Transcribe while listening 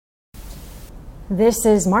This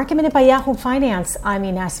is Market Minute by Yahoo Finance. I'm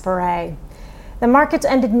Ines Ferre. The markets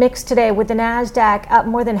ended mixed today with the Nasdaq up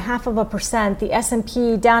more than 0.5%, the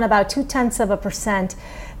S&P down about 0.2%,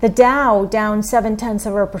 the Dow down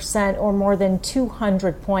 0.7%, or more than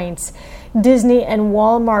 200 points. Disney and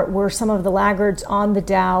Walmart were some of the laggards on the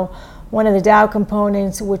Dow. One of the Dow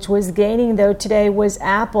components which was gaining though today was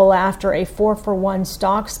Apple after a 4-for-1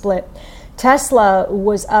 stock split. Tesla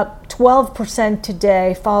was up 12%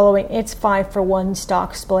 today following its 5-for-1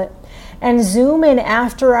 stock split. And Zoom in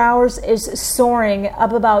after hours is soaring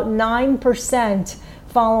up about 9%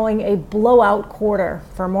 following a blowout quarter.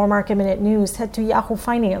 For more Market Minute news, head to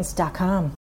yahoofinance.com.